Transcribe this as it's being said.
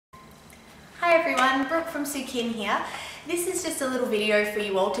Hi everyone, Brooke from Sukin here. This is just a little video for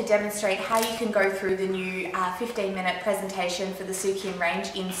you all to demonstrate how you can go through the new 15-minute presentation for the Sukin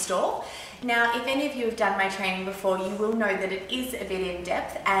range in store. Now, if any of you have done my training before, you will know that it is a bit in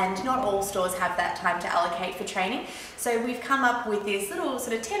depth and not all stores have that time to allocate for training. So we've come up with this little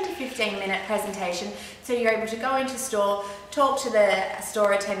sort of 10 to 15 minute presentation so you're able to go into store, talk to the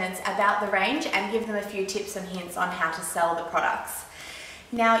store attendants about the range and give them a few tips and hints on how to sell the products.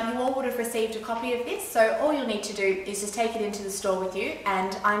 Now, you all would have received a copy of this, so all you'll need to do is just take it into the store with you,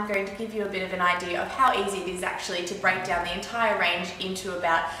 and I'm going to give you a bit of an idea of how easy it is actually to break down the entire range into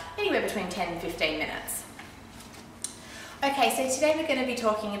about anywhere between 10 and 15 minutes. Okay, so today we're going to be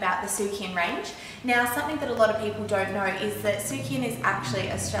talking about the Sukin range. Now, something that a lot of people don't know is that Sukin is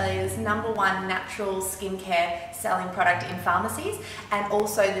actually Australia's #1 natural skincare selling product in pharmacies, and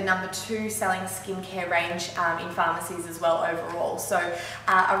also the #2 selling skincare range in pharmacies as well overall. So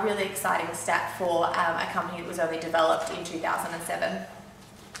a really exciting stat for a company that was only developed in 2007.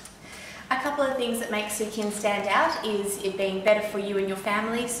 A couple of things that make Sukin stand out is it being better for you and your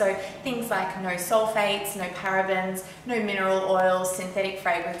family, so things like no sulfates, no parabens, no mineral oils, synthetic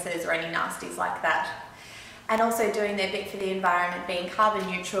fragrances or any nasties like that. And also doing their bit for the environment, being carbon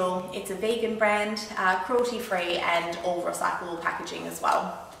neutral. It's a vegan brand, cruelty free and all recyclable packaging as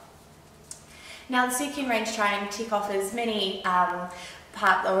well. Now the Sukin range try and tick off as many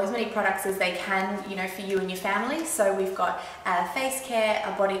as many products as they can, for you and your family. So we've got face care,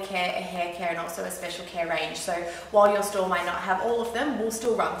 a body care, a hair care, and also a special care range. So while your store might not have all of them, we'll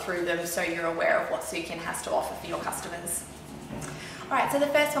still run through them so you're aware of what Sukin has to offer for your customers. Alright, so the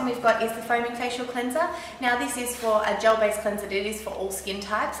first one we've got is the foaming facial cleanser. Now this is for a gel-based cleanser. It is for all skin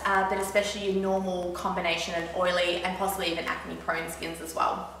types, but especially your normal combination of oily and possibly even acne-prone skins as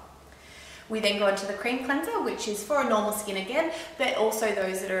well. We then go into the cream cleanser, which is for a normal skin again, but also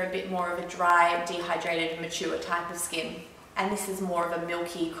those that are a bit more of a dry, dehydrated, mature type of skin. And this is more of a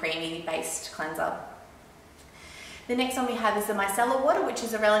milky, creamy based cleanser. The next one we have is the micellar water, which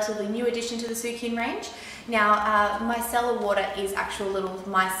is a relatively new addition to the Sukin range. Now, micellar water is actual little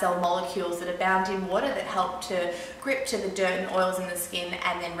micelle molecules that are bound in water that help to grip to the dirt and oils in the skin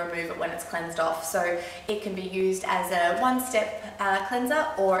and then remove it when it's cleansed off. So it can be used as a one-step cleanser,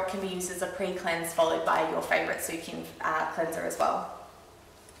 or it can be used as a pre-cleanse followed by your favourite Sukin cleanser as well.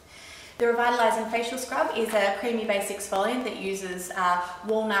 The Revitalizing Facial Scrub is a creamy base exfoliant that uses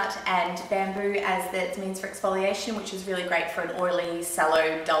walnut and bamboo as its means for exfoliation, which is really great for an oily,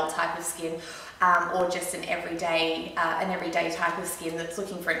 sallow, dull type of skin, or just an everyday type of skin that's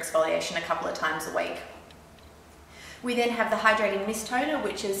looking for exfoliation a couple of times a week. We then have the Hydrating Mist Toner,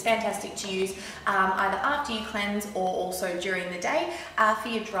 which is fantastic to use either after you cleanse or also during the day for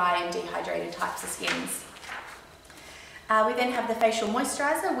your dry and dehydrated types of skins. We then have the Facial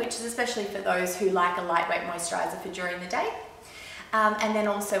Moisturiser, which is especially for those who like a lightweight moisturiser for during the day. And then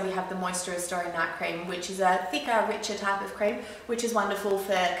also we have the Moisture Restoring Night Cream, which is a thicker, richer type of cream, which is wonderful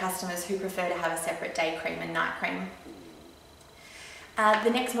for customers who prefer to have a separate day cream and night cream. The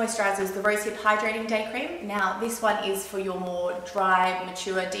next moisturiser is the Rosehip Hydrating Day Cream. Now this one is for your more dry,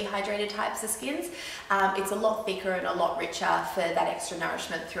 mature, dehydrated types of skins. It's a lot thicker and a lot richer for that extra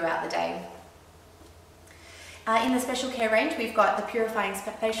nourishment throughout the day. In the special care range, we've got the Purifying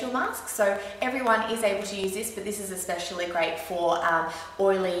Facial Mask. So everyone is able to use this, but this is especially great for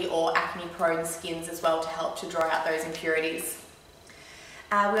oily or acne-prone skins as well, to help to draw out those impurities.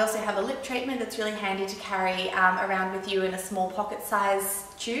 We also have a lip treatment that's really handy to carry around with you in a small pocket-size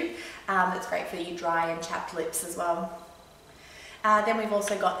tube. That's great for your dry and chapped lips as well. Then we've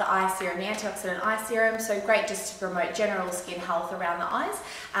also got the eye serum, the antioxidant eye serum, so great just to promote general skin health around the eyes,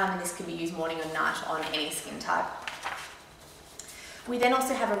 and this can be used morning or night on any skin type. We then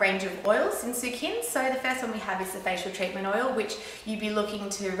also have a range of oils in Sukin. So the first one we have is the facial treatment oil, which you'd be looking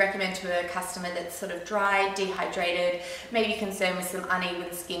to recommend to a customer that's sort of dry, dehydrated, maybe concerned with some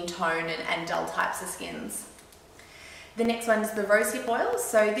uneven skin tone and dull types of skins. The next one is the rosehip oil.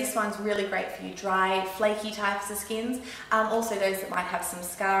 So this one's really great for you dry, flaky types of skins. Also those that might have some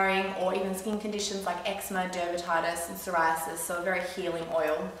scarring or even skin conditions like eczema, dermatitis and psoriasis, so a very healing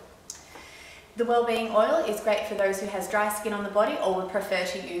oil. The Wellbeing Oil is great for those who has dry skin on the body or would prefer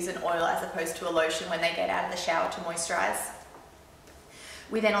to use an oil as opposed to a lotion when they get out of the shower to moisturise.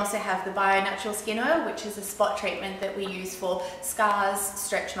 We then also have the Bio Natural Skin Oil, which is a spot treatment that we use for scars,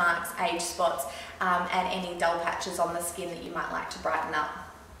 stretch marks, age spots, and any dull patches on the skin that you might like to brighten up.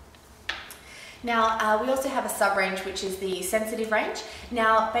 Now, we also have a sub-range, which is the sensitive range.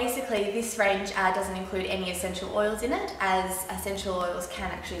 Now, basically, this range doesn't include any essential oils in it, as essential oils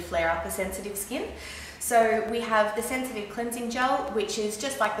can actually flare up a sensitive skin. So we have the sensitive cleansing gel, which is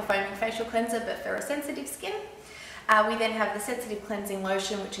just like the foaming facial cleanser but for a sensitive skin. We then have the sensitive cleansing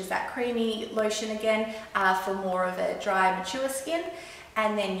lotion, which is that creamy lotion again for more of a dry, mature skin.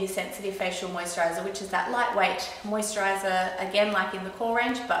 And then your sensitive facial moisturizer, which is that lightweight moisturizer, again like in the core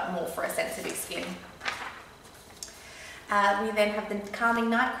range, but more for a sensitive skin. We then have the calming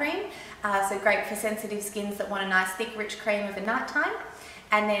night cream, so great for sensitive skins that want a nice thick rich cream over night time.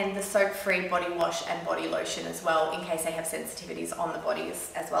 And then the soap-free body wash and body lotion as well, in case they have sensitivities on the body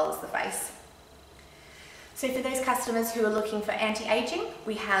as well as the face. So for those customers who are looking for anti-aging,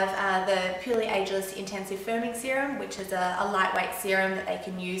 we have the Purely Ageless Intensive Firming Serum, which is a lightweight serum that they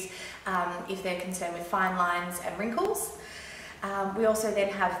can use if they're concerned with fine lines and wrinkles. We also then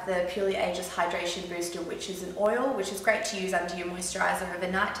have the Purely Ageless Hydration Booster, which is an oil, which is great to use under your moisturiser over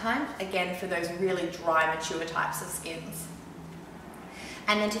night time, again for those really dry, mature types of skins.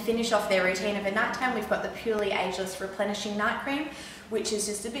 And then to finish off their routine over night time, we've got the Purely Ageless Replenishing Night Cream, which is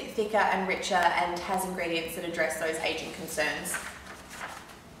just a bit thicker and richer and has ingredients that address those aging concerns.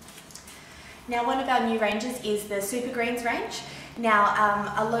 Now, one of our new ranges is the Super Greens range.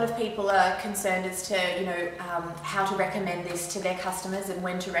 Now, a lot of people are concerned as to, how to recommend this to their customers and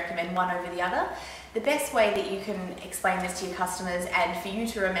when to recommend one over the other. The best way that you can explain this to your customers and for you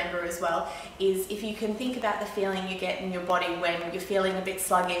to remember as well is if you can think about the feeling you get in your body when you're feeling a bit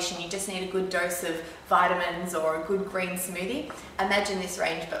sluggish and you just need a good dose of vitamins or a good green smoothie. Imagine this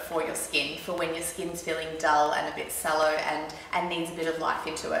range but for your skin, for when your skin's feeling dull and a bit sallow and needs a bit of life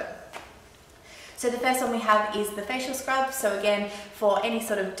into it. So the first one we have is the facial scrub. So again, for any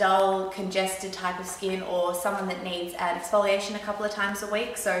sort of dull, congested type of skin or someone that needs an exfoliation a couple of times a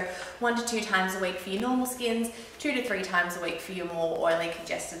week. So 1 to 2 times a week for your normal skins, 2 to 3 times a week for your more oily,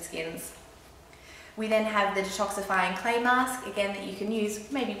 congested skins. We then have the detoxifying clay mask, again that you can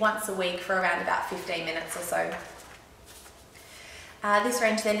use maybe once a week for around about 15 minutes or so. This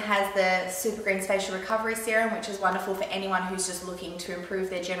range then has the Super Greens Facial Recovery Serum, which is wonderful for anyone who's just looking to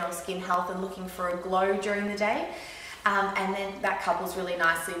improve their general skin health and looking for a glow during the day. And then that couples really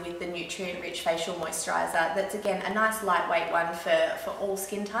nicely with the nutrient-rich facial moisturiser. That's again a nice lightweight one for all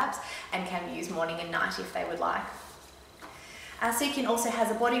skin types and can be used morning and night if they would like. Sukin also has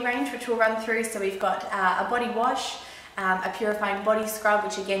a body range which we'll run through. So we've got a body wash, a purifying body scrub,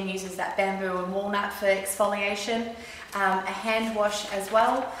 which again uses that bamboo and walnut for exfoliation, a hand wash as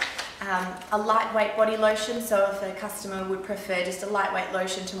well, a lightweight body lotion, so if a customer would prefer just a lightweight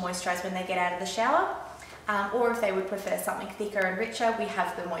lotion to moisturise when they get out of the shower, or if they would prefer something thicker and richer, we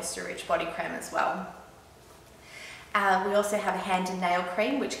have the moisture rich body cream as well. We also have a hand and nail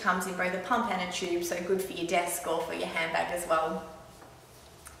cream which comes in both a pump and a tube, so good for your desk or for your handbag as well.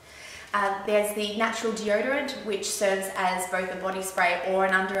 There's the natural deodorant, which serves as both a body spray or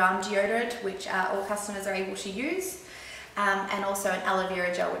an underarm deodorant, which all customers are able to use. And also an aloe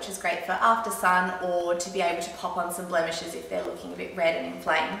vera gel, which is great for after sun or to be able to pop on some blemishes if they're looking a bit red and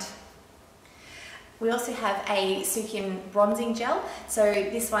inflamed. We also have a Sukin bronzing gel. So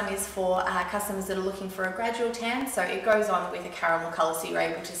this one is for customers that are looking for a gradual tan. So it goes on with a caramel colour so you're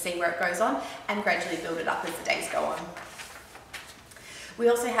able to see where it goes on and gradually build it up as the days go on. We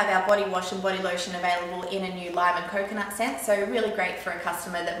also have our body wash and body lotion available in a new lime and coconut scent, so really great for a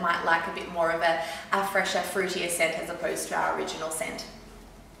customer that might like a bit more of a fresher, fruitier scent as opposed to our original scent.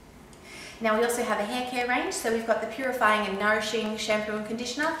 Now we also have a hair care range, so we've got the purifying and nourishing shampoo and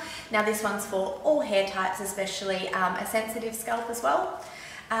conditioner. Now this one's for all hair types, especially a sensitive scalp as well.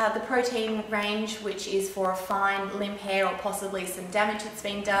 The protein range, which is for a fine, limp hair or possibly some damage that's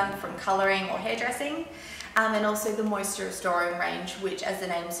been done from colouring or hairdressing. And also the moisture restoring range, which as the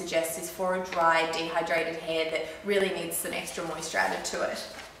name suggests is for a dry, dehydrated hair that really needs some extra moisture added to it.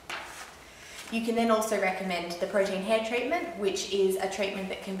 You can then also recommend the protein hair treatment, which is a treatment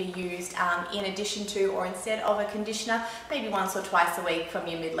that can be used in addition to or instead of a conditioner, maybe once or twice a week from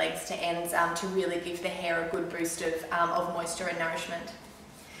your mid-legs to ends to really give the hair a good boost of moisture and nourishment.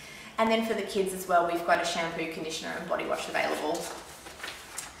 And then for the kids as well, we've got a shampoo, conditioner and body wash available.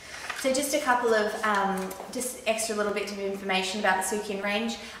 So just a couple of just extra little bits of information about the Sukin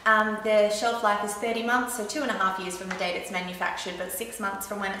range. The shelf life is 30 months, so 2.5 years from the date it's manufactured, but 6 months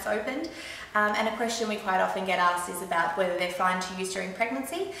from when it's opened. And a question we quite often get asked is about whether they're fine to use during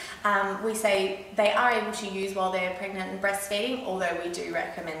pregnancy. We say they are able to use while they're pregnant and breastfeeding, although we do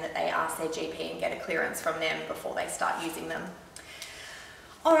recommend that they ask their GP and get a clearance from them before they start using them.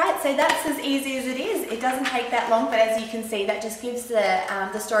 Alright, so that's as easy as it is. It doesn't take that long, but as you can see, that just gives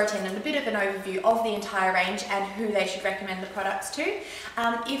the store attendant a bit of an overview of the entire range and who they should recommend the products to.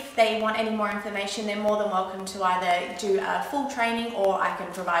 If they want any more information, they're more than welcome to either do a full training or I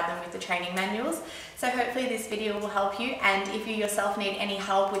can provide them with the training manuals. So hopefully this video will help you, and if you yourself need any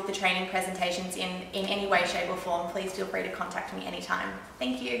help with the training presentations in any way, shape or form, please feel free to contact me anytime.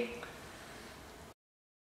 Thank you.